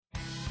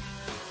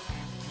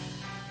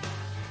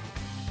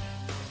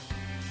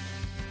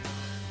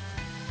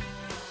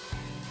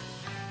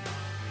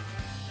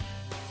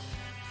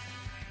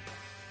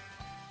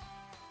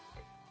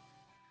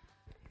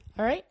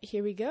All right,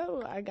 here we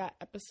go. I got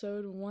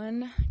episode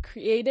 1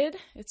 created.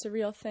 It's a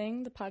real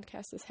thing. The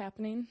podcast is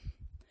happening.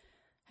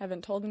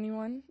 Haven't told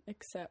anyone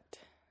except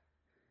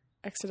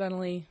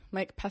accidentally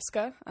Mike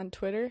Pesca on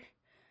Twitter,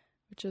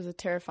 which was a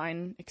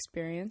terrifying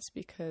experience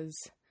because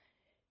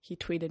he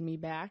tweeted me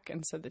back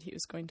and said that he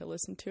was going to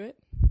listen to it.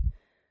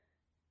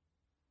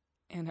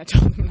 And I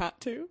told him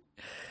not to,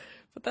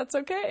 but that's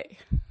okay.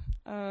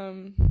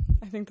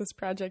 I think this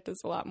project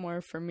is a lot more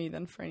for me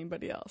than for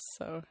anybody else,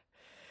 so...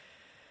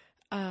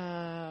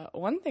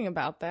 One thing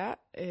about that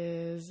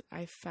is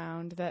I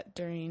found that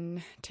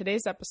during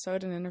today's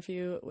episode, an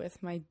interview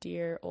with my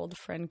dear old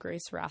friend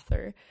Grace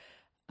Rather,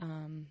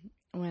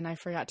 when I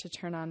forgot to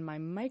turn on my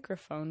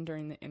microphone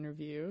during the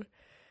interview,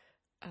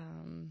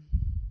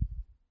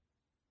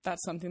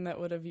 that's something that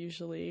would have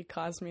usually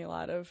caused me a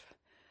lot of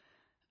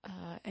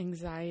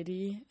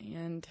anxiety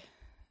and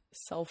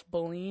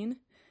self-bullying,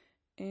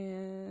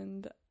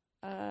 and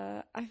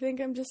I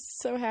think I'm just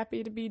so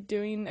happy to be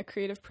doing a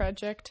creative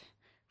project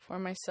for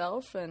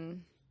myself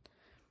and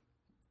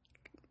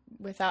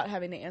without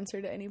having to answer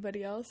to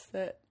anybody else,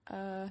 that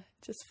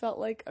just felt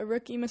like a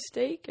rookie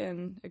mistake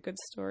and a good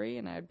story,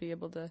 and I'd be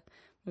able to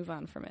move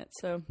on from it.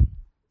 So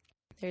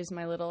there's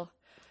my little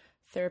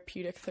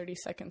therapeutic 30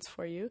 seconds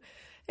for you.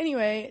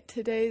 Anyway,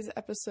 today's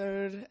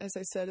episode, as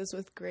I said, is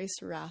with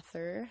Grace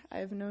Rather.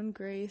 I've known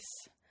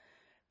Grace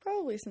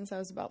probably since I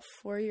was about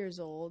 4 years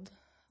old.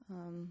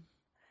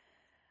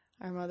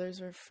 Our mothers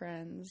were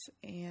friends,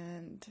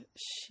 and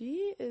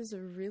she is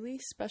a really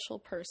special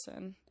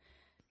person.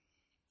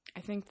 I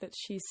think that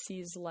she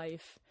sees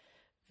life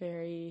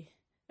very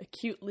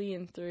acutely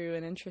and through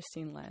an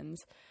interesting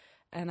lens,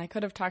 and I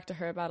could have talked to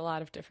her about a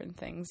lot of different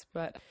things,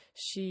 but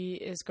she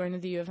is going to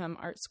the U of M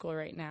art school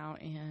right now,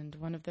 and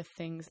one of the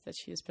things that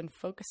she has been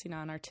focusing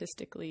on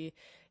artistically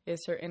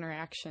is her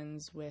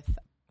interactions with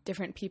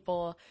different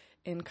people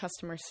in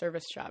customer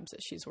service jobs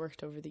that she's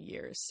worked over the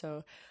years.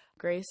 So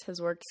Grace has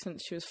worked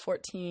since she was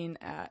 14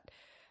 at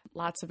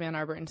lots of Ann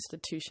Arbor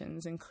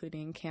institutions,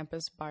 including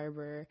Campus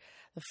Barber,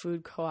 the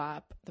Food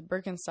Co-op, the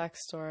Birkenstock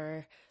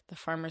store, the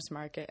Farmers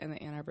Market, and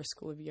the Ann Arbor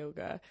School of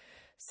Yoga.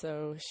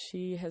 So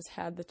she has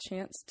had the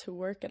chance to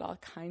work at all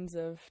kinds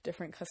of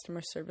different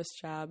customer service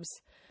jobs.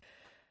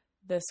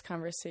 This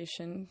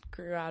conversation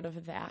grew out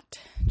of that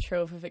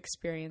trove of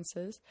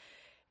experiences.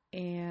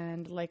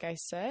 And like I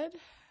said,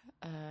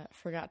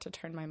 forgot to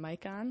turn my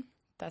mic on.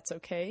 That's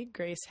okay.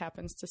 Grace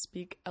happens to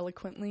speak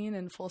eloquently and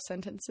in full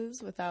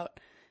sentences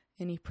without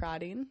any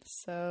prodding,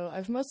 so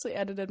I've mostly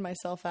edited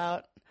myself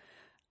out.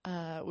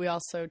 We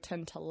also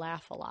tend to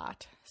laugh a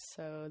lot,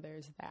 so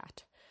there's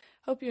that.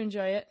 Hope you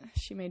enjoy it.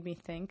 She made me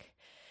think,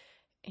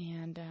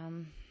 and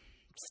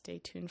stay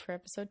tuned for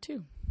episode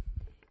 2.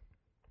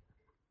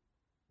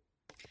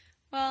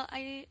 Well,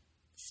 I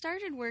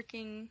started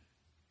working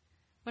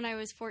when I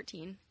was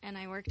 14, and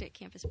I worked at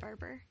Campus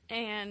Barber,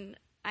 and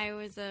I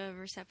was a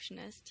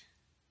receptionist,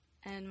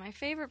 and my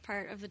favorite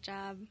part of the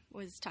job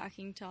was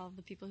talking to all of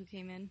the people who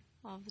came in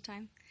all of the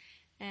time,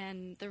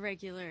 and the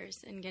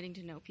regulars, and getting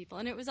to know people.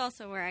 And it was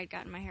also where I'd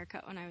gotten my hair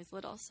cut when I was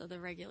little, so the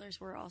regulars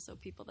were also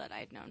people that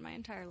I'd known my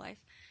entire life,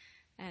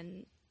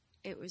 and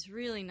it was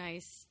really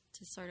nice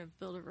to sort of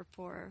build a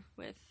rapport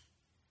with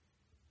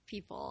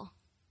people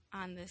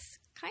on this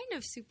kind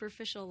of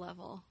superficial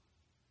level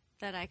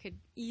that I could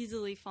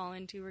easily fall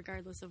into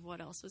regardless of what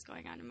else was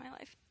going on in my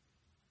life.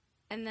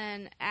 And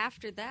then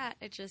after that,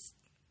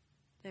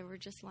 there were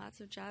just lots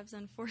of jobs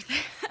on 4th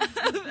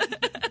Ave.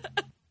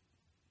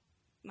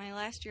 My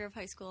last year of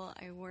high school,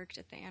 I worked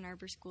at the Ann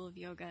Arbor School of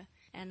Yoga,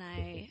 and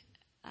I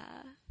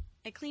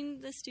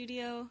cleaned the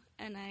studio,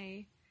 and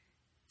I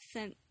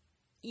sent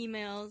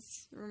emails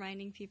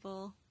reminding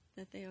people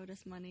that they owed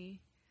us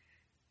money,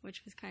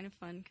 which was kind of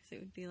fun because it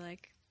would be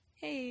like,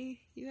 hey,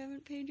 you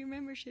haven't paid your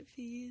membership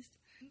fees.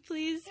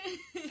 Please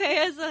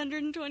pay us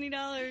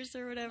 $120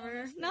 or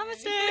whatever.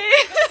 Namaste.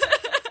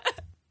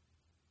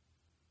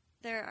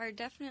 There are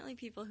definitely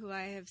people who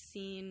I have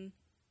seen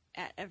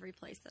at every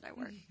place that I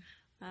work.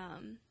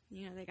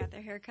 They got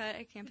their hair cut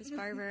at Campus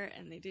Barber,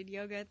 and they did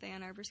yoga at the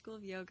Ann Arbor School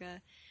of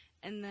Yoga,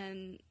 and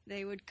then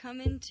they would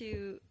come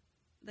into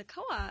the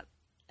co-op.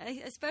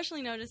 I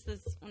especially noticed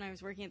this when I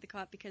was working at the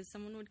co-op because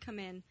someone would come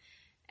in,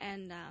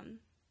 and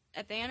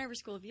at the Ann Arbor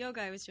School of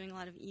Yoga, I was doing a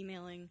lot of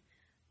emailing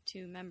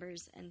to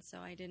members, and so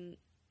I didn't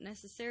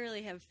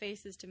necessarily have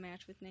faces to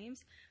match with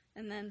names.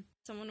 And then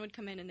someone would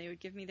come in and they would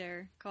give me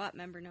their co-op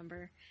member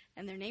number,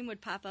 and their name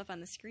would pop up on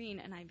the screen,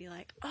 and I'd be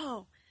like,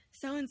 oh,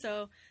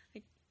 so-and-so,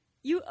 like,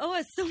 you owe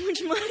us so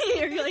much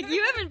money, or you're like,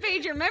 you haven't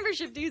paid your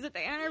membership dues at the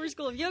Ann Arbor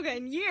School of Yoga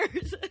in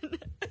years.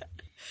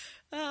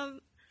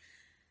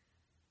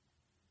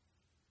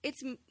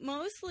 It's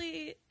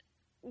mostly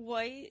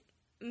white,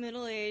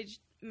 middle-aged,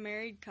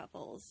 married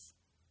couples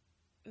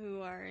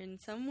who are in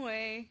some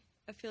way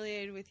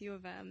affiliated with U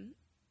of M.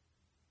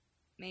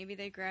 Maybe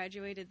they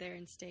graduated there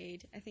and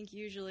stayed. I think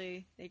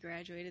usually they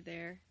graduated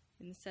there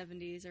in the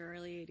 70s or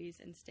early 80s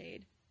and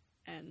stayed.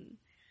 And,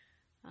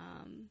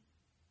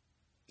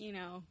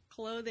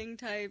 clothing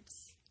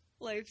types,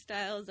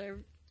 lifestyles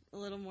are a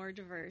little more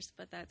diverse,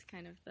 but that's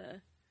kind of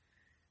the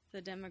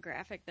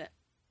demographic that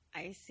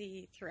I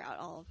see throughout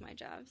all of my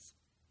jobs.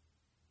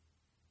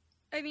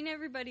 I mean,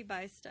 everybody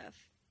buys stuff,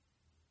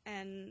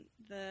 and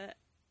the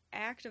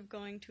act of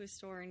going to a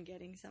store and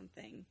getting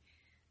something,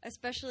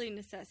 especially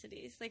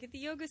necessities. Like at the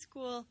yoga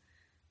school,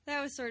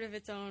 that was sort of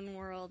its own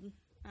world,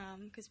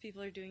 because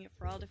people are doing it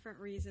for all different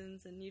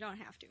reasons, and you don't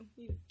have to.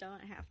 You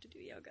don't have to do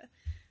yoga.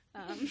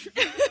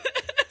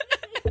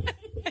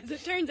 As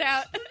it turns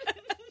out.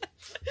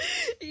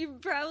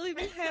 You'd probably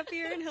be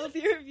happier and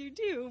healthier if you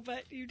do,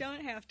 but you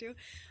don't have to.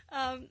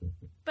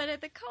 But at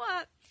the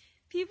co-op,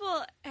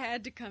 people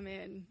had to come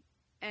in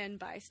and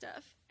buy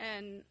stuff.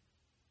 And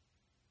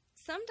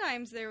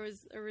sometimes there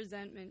was a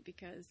resentment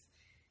because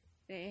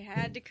they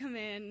had to come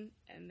in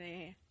and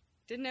they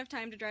didn't have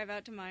time to drive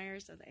out to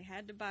Meijer, so they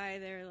had to buy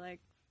their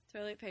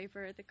toilet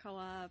paper at the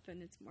co-op,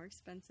 and it's more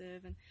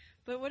expensive.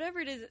 But whatever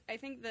it is, I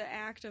think the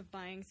act of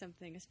buying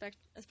something,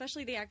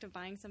 especially the act of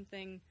buying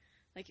something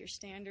like your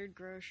standard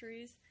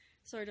groceries,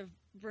 sort of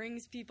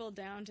brings people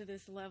down to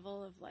this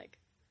level of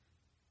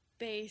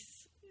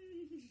base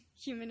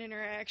human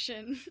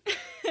interaction.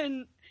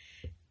 And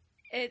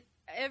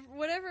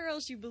whatever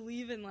else you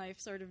believe in life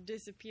sort of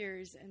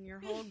disappears, and your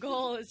whole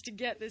goal is to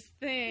get this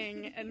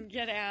thing and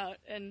get out.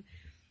 And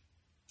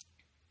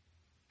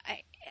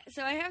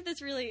so I have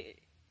this really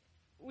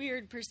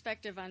weird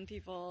perspective on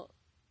people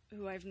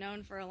who I've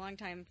known for a long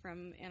time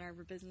from Ann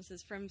Arbor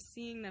businesses, from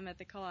seeing them at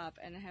the co-op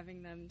and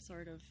having them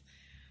sort of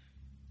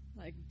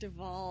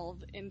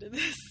devolve into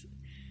this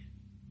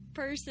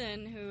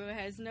person who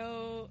has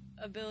no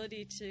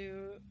ability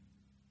to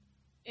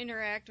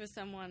interact with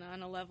someone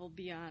on a level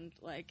beyond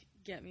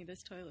get me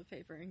this toilet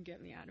paper and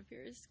get me out of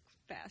here as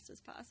fast as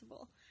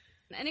possible.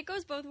 And it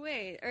goes both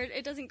ways, or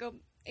it doesn't go,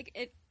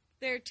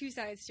 there are two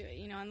sides to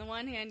it. On the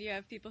one hand, you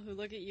have people who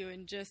look at you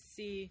and just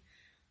see,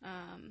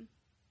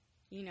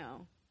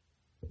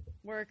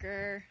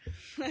 worker,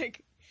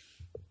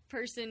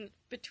 person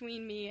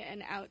between me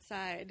and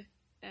outside.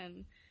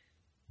 And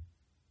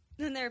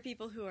then there are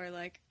people who are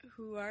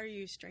who are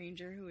you,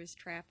 stranger, who is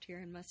trapped here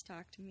and must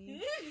talk to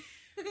me?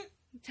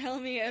 Tell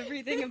me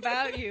everything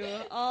about you.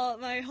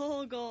 My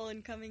whole goal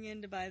in coming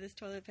in to buy this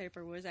toilet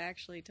paper was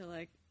actually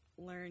to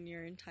learn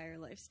your entire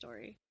life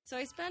story. So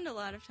I spend a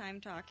lot of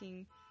time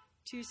talking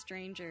to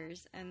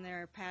strangers, and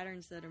there are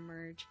patterns that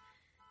emerge,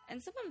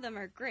 and some of them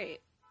are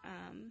great.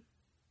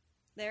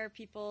 There are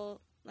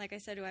people, like I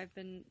said, who I've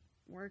been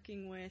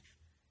working with,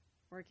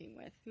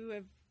 who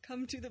have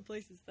come to the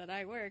places that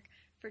I work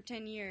for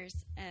 10 years,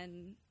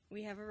 and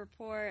we have a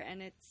rapport,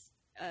 and it's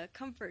a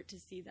comfort to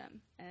see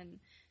them, and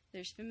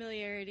there's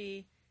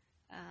familiarity,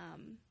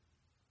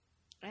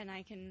 and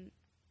I can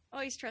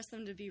always trust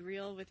them to be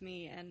real with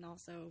me and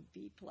also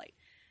be polite.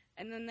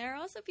 And then there are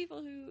also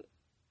people who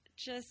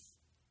just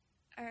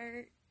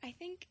are, I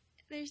think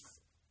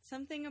there's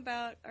something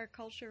about our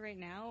culture right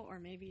now, or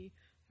maybe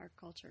our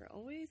culture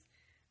always,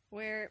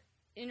 where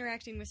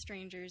interacting with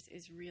strangers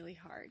is really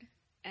hard.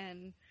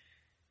 And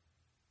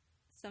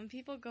some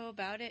people go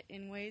about it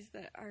in ways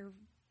that are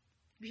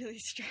really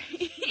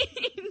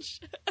strange.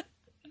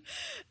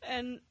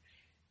 And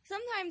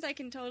sometimes I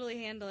can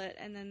totally handle it,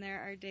 and then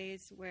there are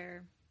days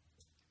where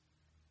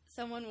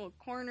someone will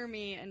corner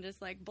me and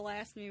just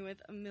blast me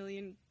with a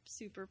million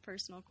super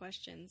personal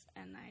questions,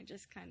 and I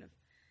just kind of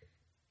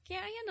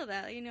can't handle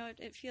that.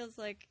 It feels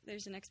like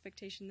there's an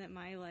expectation that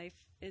my life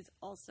is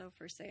also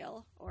for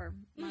sale, or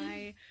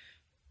my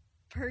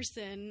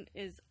person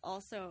is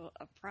also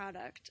a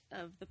product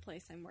of the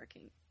place I'm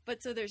working.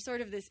 But so there's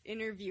sort of this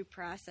interview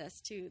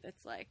process too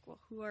that's well,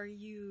 who are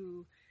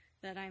you,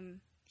 that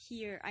I'm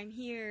here,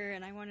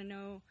 and I want to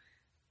know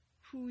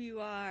who you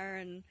are,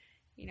 and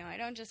I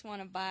don't just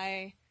want to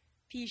buy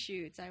pea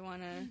shoots. I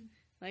want to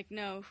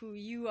know who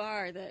you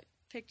are that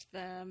picked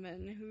them,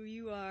 and who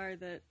you are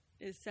that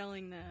is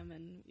selling them,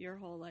 and your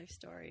whole life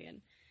story.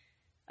 And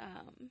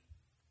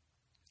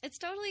it's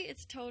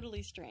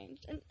totally strange,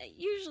 and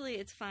usually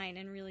it's fine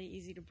and really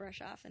easy to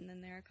brush off. And then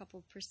there are a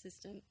couple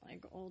persistent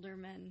older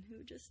men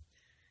who just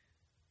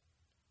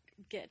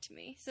get to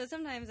me. So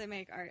sometimes I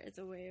make art as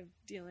a way of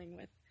dealing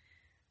with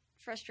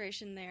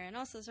frustration there, and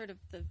also sort of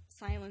the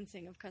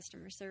silencing of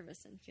customer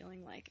service, and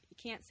feeling like you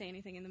can't say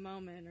anything in the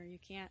moment, or you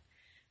can't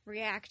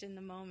react in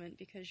the moment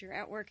because you're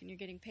at work and you're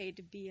getting paid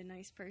to be a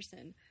nice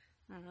person.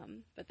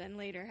 But then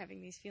later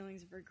having these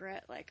feelings of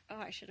regret, oh,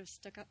 I should have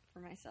stuck up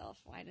for myself.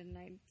 Why didn't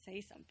I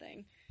say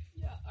something?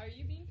 Yeah, are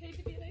you being paid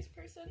to be a nice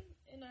person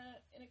in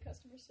a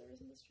customer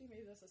service industry?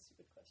 Maybe that's a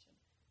stupid question.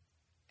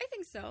 I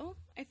think so.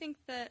 I think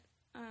that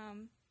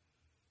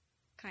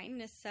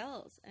kindness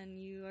sells, and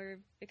you are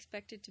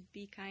expected to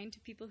be kind to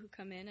people who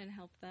come in and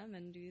help them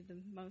and do the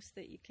most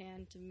that you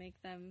can to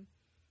make them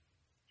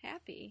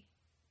happy.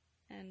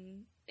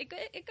 And it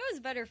goes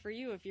better for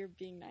you if you're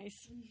being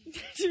nice,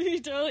 to be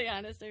totally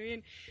honest. I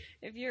mean,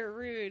 if you're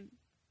rude,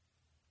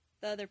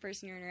 the other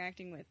person you're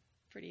interacting with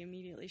pretty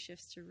immediately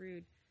shifts to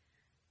rude.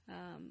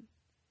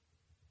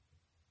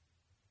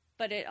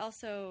 But it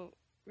also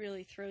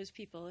really throws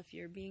people if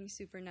you're being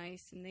super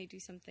nice and they do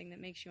something that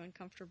makes you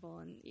uncomfortable.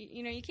 And,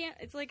 you know, you can't,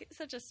 it's like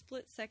such a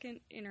split-second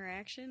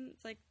interaction.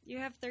 It's like you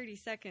have 30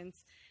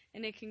 seconds,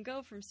 and it can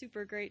go from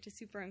super great to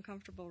super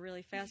uncomfortable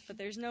really fast, but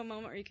there's no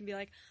moment where you can be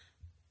like,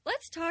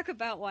 let's talk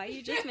about why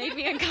you just made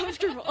me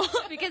uncomfortable,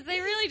 because they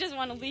really just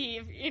want to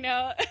leave, you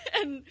know?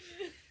 And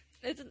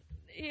it's,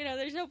 you know,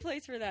 there's no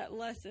place for that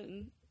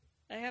lesson.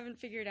 I haven't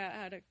figured out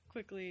how to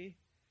quickly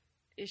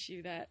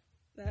issue that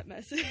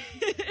message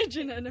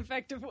in an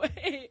effective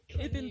way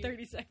within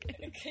 30 seconds.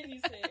 Can you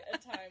say a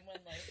time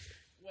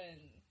when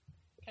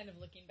kind of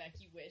looking back,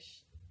 you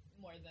wish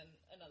more than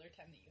another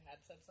time that you had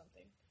said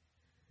something?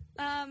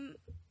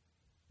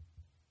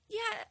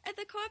 Yeah, at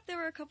the co-op there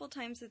were a couple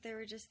times that there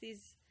were just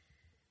these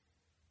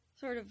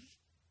sort of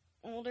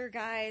older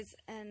guys,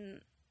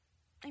 and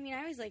I mean,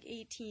 I was like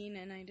 18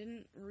 and I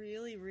didn't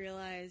really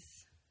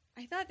realize.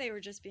 I thought they were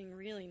just being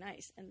really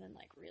nice, and then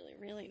like really,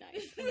 really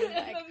nice, and then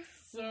like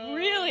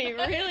really,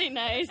 really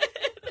nice.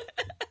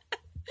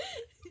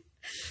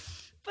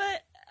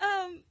 But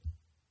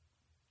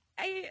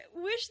I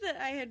wish that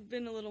I had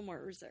been a little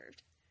more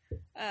reserved.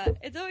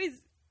 It's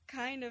always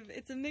kind of,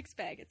 it's a mixed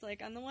bag. It's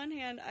like, on the one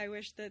hand, I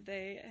wish that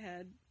they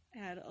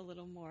had a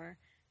little more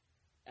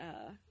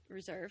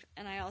reserve,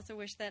 and I also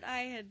wish that I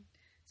had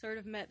sort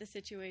of met the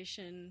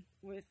situation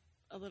with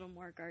a little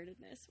more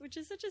guardedness, which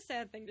is such a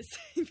sad thing to say,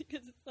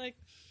 because it's like,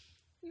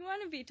 you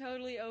want to be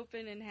totally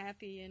open and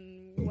happy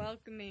and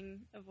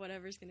welcoming of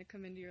whatever's going to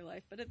come into your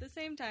life, but at the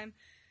same time,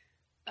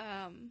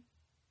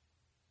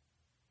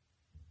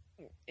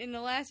 in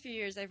the last few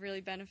years, I've really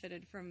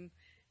benefited from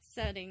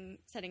setting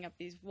up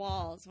these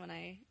walls when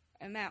I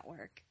am at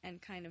work,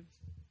 and kind of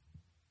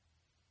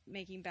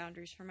making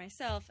boundaries for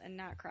myself and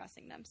not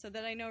crossing them, so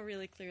that I know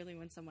really clearly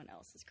when someone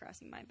else is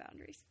crossing my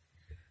boundaries.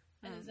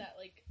 And is that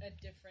like a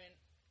different,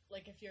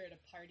 like if you're at a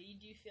party,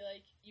 do you feel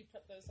like you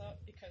put those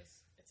up?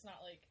 Because it's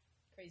not like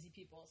crazy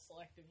people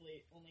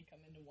selectively only come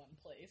into one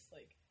place.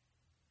 Like,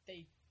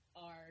 they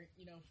are,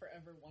 you know,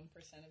 forever 1%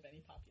 of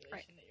any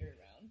population that you're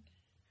around.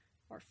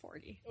 Or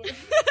 40.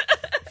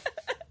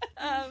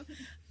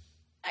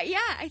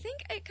 Yeah, I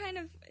think it kind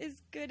of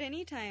is good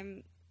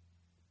anytime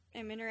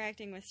I'm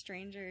interacting with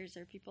strangers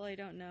or people I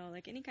don't know,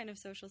 like any kind of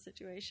social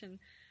situation.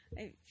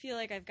 I feel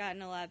like I've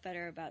gotten a lot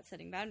better about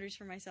setting boundaries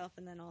for myself,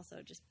 and then also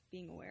just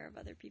being aware of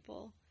other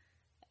people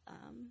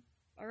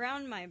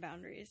around my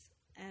boundaries.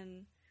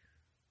 And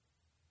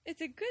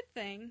it's a good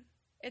thing.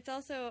 It's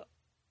also,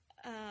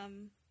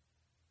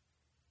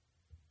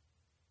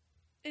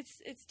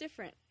 it's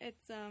different.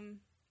 It's,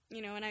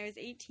 you know, when I was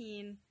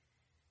 18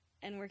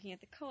 and working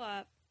at the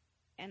co-op,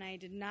 and I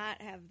did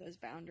not have those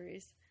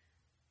boundaries,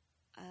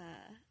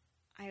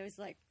 I was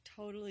like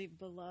totally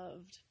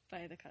beloved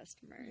by the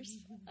customers.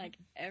 Like,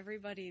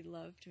 everybody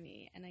loved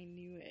me, and I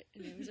knew it,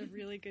 and it was a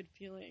really good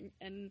feeling.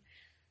 And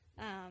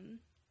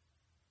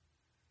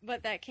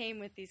but that came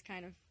with these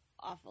kind of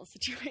awful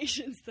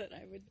situations that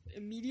I would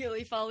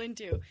immediately fall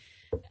into.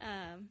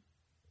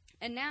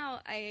 And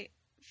now I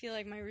feel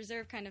like my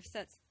reserve kind of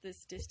sets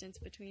this distance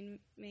between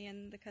me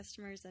and the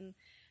customers, and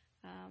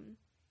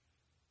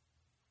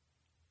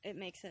it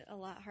makes it a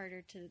lot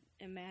harder to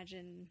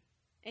imagine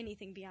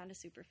anything beyond a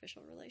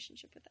superficial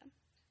relationship with them.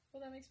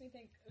 Well, that makes me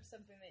think of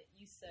something that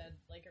you said,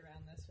 like,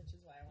 around this, which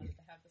is why I wanted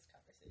to have this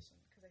conversation,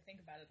 because I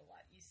think about it a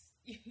lot. You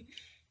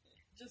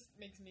just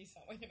makes me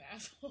sound like an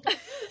asshole.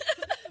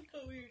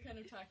 But we were kind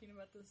of talking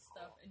about this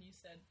stuff, and you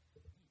said,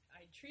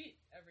 I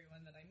treat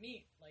everyone that I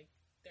meet like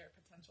their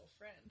potential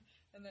friend,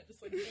 and that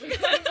just, like, blew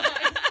my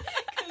mind,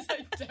 because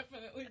I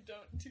definitely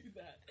don't do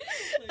that.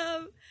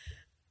 Like,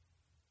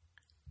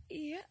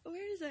 yeah,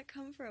 where does that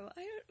come from?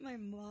 My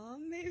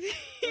mom, maybe?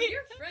 Well,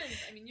 you're friends.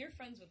 I mean, you're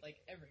friends with,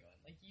 like, everyone.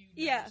 Like, you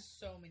know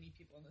so many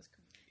people in this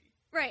community.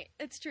 Right,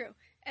 it's true.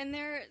 And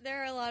there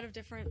are a lot of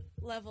different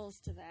levels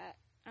to that.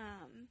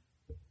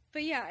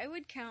 But yeah, I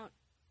would count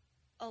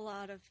a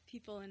lot of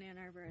people in Ann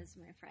Arbor as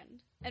my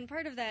friend. And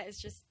part of that is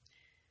just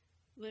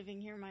living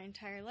here my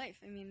entire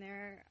life. I mean,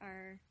 there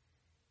are,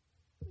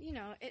 you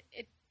know,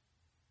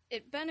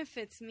 it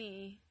benefits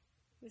me.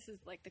 This is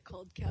like the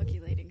cold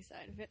calculating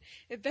side of it.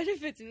 It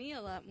benefits me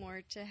a lot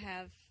more to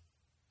have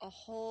a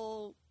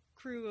whole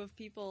crew of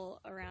people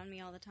around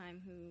me all the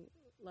time who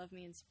love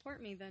me and support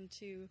me than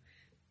to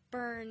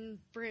burn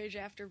bridge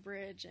after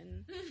bridge.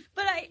 And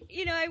but I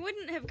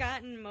wouldn't have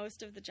gotten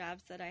most of the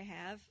jobs that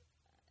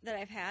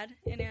I've had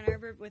in Ann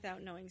Arbor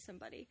without knowing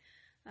somebody.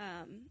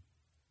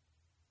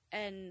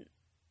 And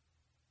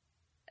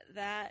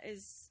that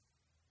is,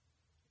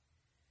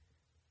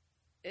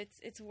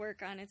 it's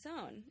work on its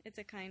own. It's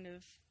a kind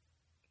of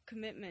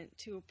commitment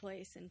to a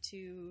place and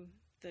to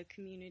the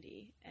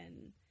community.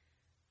 And,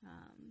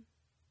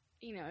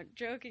 you know,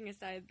 joking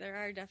aside, there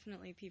are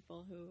definitely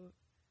people who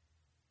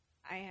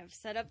I have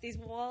set up these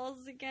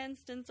walls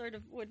against and sort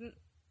of wouldn't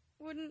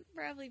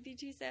probably be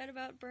too sad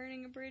about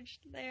burning a bridge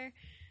there.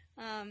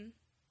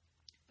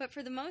 But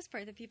for the most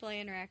part, the people I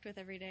interact with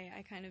every day,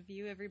 I kind of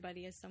view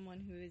everybody as someone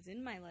who is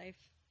in my life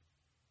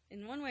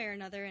in one way or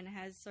another and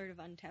has sort of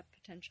untapped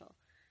potential.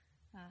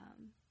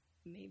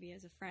 maybe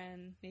as a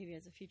friend, maybe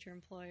as a future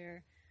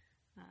employer.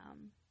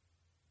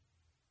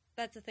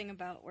 That's the thing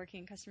about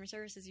working in customer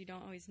service is you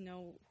don't always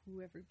know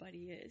who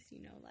everybody is.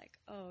 You know, like,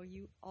 oh,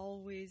 you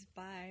always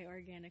buy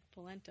organic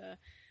polenta.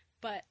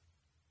 But,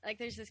 like,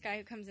 there's this guy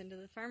who comes into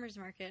the farmer's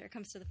market, or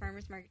comes to the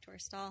farmer's market to our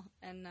stall,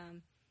 and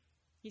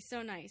he's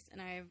so nice. And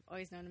I've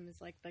always known him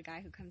as, like, the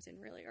guy who comes in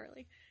really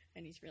early,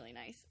 and he's really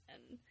nice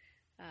and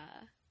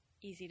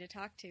easy to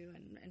talk to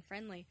and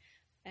friendly.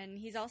 And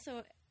he's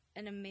also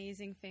an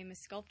amazing, famous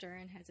sculptor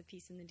and has a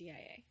piece in the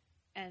DIA.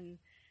 And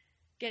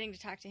getting to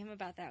talk to him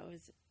about that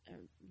was a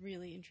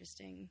really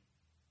interesting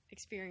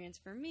experience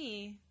for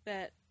me,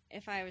 that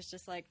if I was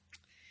just like,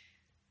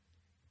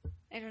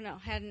 I don't know,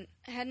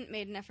 hadn't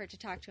made an effort to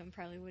talk to him,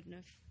 probably wouldn't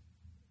have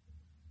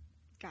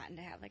gotten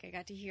to have. Like, I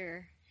got to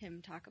hear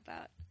him talk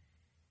about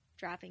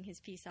dropping his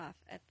piece off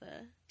at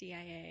the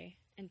DIA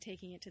and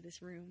taking it to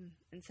this room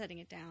and setting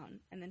it down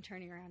and then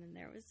turning around and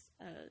there was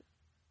a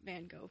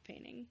Van Gogh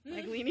painting,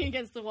 like, leaning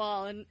against the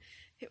wall, and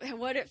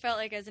what it felt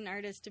like as an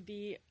artist to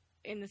be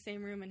in the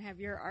same room and have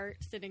your art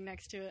sitting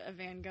next to a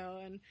Van Gogh.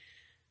 And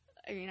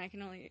I mean, I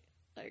can only,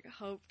 like,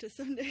 hope to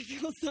someday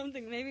feel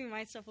something. Maybe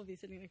my stuff will be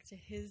sitting next to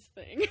his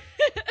thing.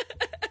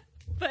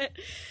 But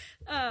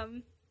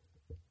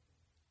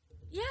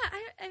yeah,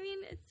 I mean,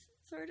 it's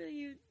sort of,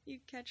 you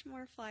catch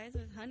more flies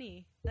with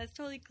honey. That's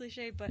totally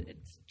cliche, but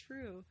it's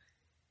true.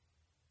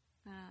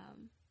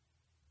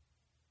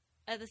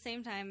 At the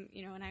same time,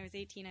 you know, when I was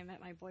 18, I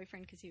met my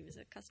boyfriend because he was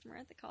a customer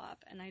at the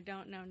co-op, and I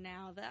don't know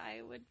now that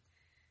I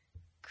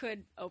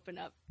could open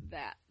up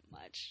that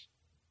much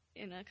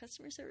in a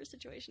customer service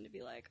situation to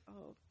be like,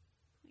 oh,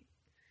 like,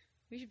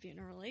 we should be in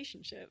a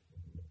relationship.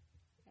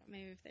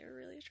 Maybe if they were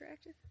really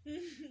attractive,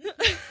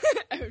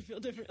 I would feel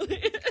differently.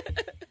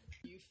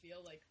 Do you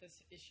feel like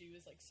this issue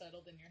is, like,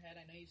 settled in your head?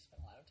 I know you've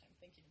spent a lot of time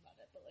thinking about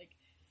it, but, like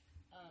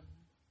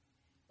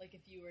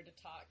if you were to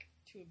talk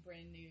to a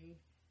brand new,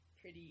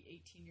 pretty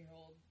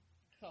 18-year-old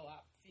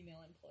co-op female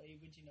employee,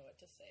 would you know what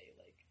to say?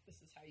 Like, this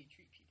is how you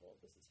treat people.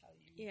 This is how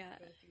you go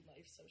through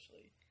life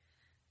socially.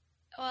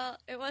 Well,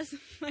 it was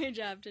my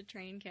job to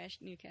train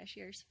new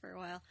cashiers for a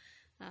while,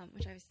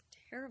 which I was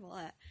terrible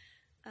at.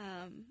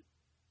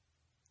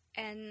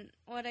 And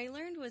what I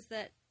learned was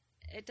that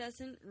it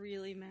doesn't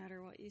really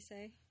matter what you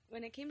say.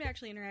 When it came to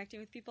actually interacting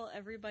with people,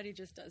 everybody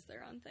just does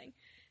their own thing.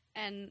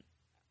 And,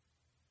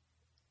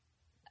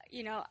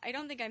 you know, I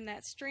don't think I'm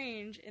that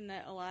strange in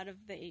that a lot of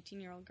the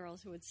 18-year-old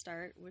girls who would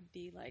start would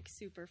be, like,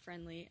 super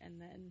friendly and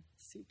then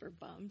super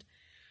bummed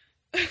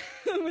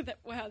with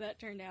how that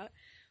turned out.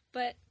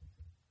 But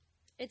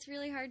it's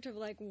really hard to,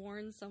 like,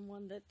 warn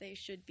someone that they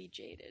should be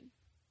jaded.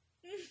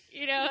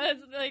 You know,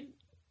 it's like...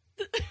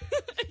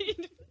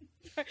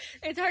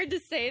 It's hard to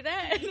say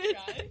that. You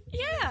tried?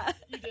 Yeah.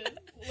 You did?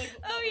 Like,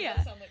 what oh, would yeah.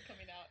 that sound like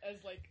coming out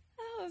as, like,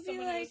 it'd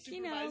someone be like, in a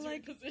you know,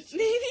 like, position?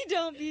 maybe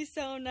don't be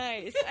so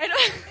nice.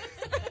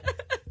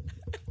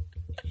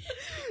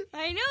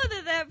 I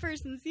know that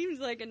person seems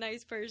like a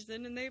nice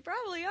person, and they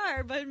probably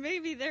are, but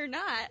maybe they're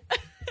not.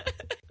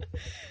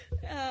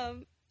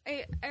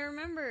 I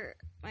remember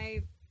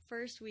my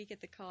first week at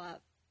the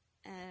co-op,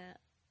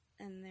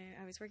 and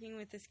I was working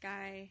with this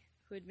guy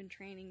who had been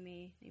training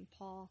me, named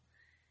Paul,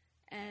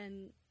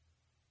 and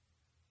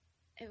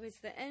it was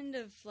the end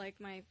of, like,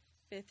 my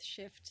 5th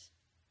shift,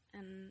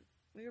 and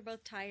we were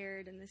both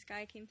tired, and this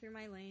guy came through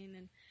my lane,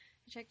 and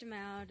I checked him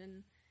out,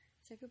 and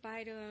said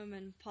goodbye to him,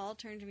 and Paul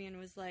turned to me and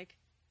was like,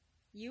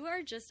 you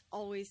are just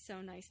always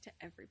so nice to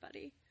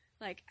everybody.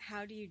 Like,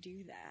 how do you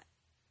do that?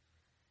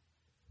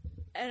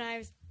 And I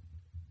was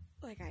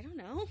like, I don't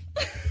know.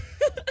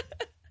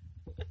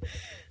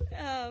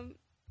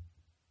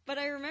 But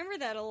I remember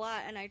that a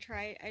lot, and I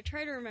try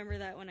to remember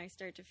that when I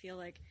start to feel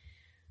like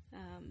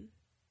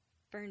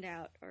burned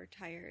out or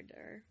tired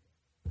or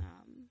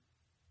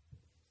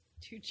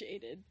too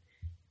jaded,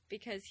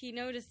 because he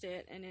noticed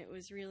it, and it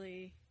was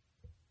really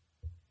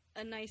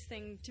a nice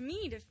thing to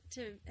me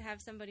to have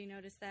somebody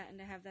notice that and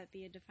to have that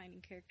be a defining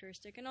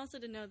characteristic, and also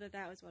to know that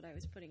that was what I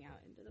was putting out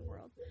into the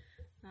world.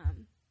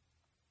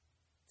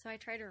 So I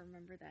try to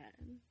remember that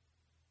and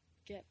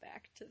get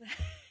back to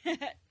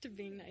that, to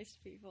being nice to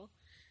people.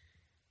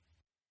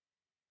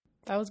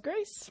 That was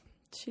Grace.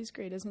 She's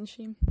great, isn't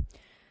she?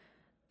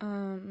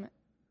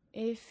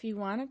 If you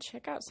want to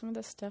check out some of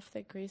the stuff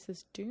that Grace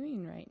is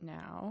doing right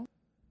now,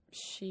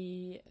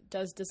 she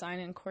does design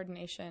and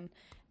coordination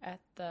at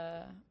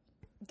the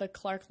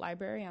Clark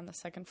Library on the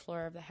 2nd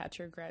floor of the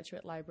Hatcher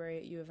Graduate Library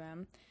at U of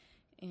M.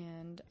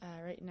 And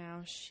right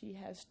now she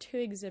has 2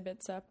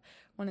 exhibits up.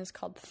 One is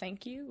called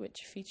Thank You,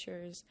 which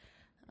features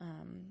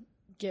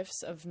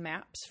gifts of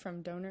maps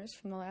from donors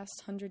from the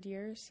last 100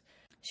 years.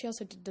 She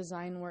also did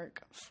design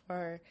work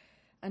for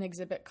an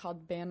exhibit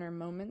called Banner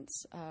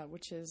Moments,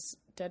 which is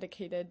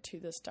dedicated to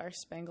the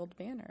Star-Spangled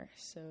Banner.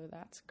 So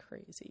that's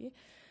crazy.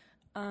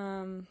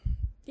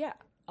 Yeah.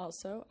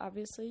 Also,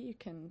 obviously, you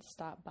can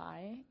stop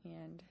by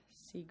and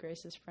see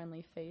Grace's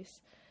friendly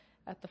face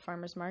at the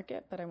farmer's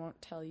market, but I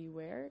won't tell you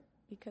where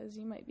because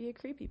you might be a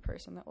creepy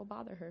person that will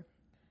bother her.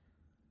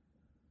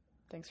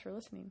 Thanks for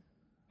listening.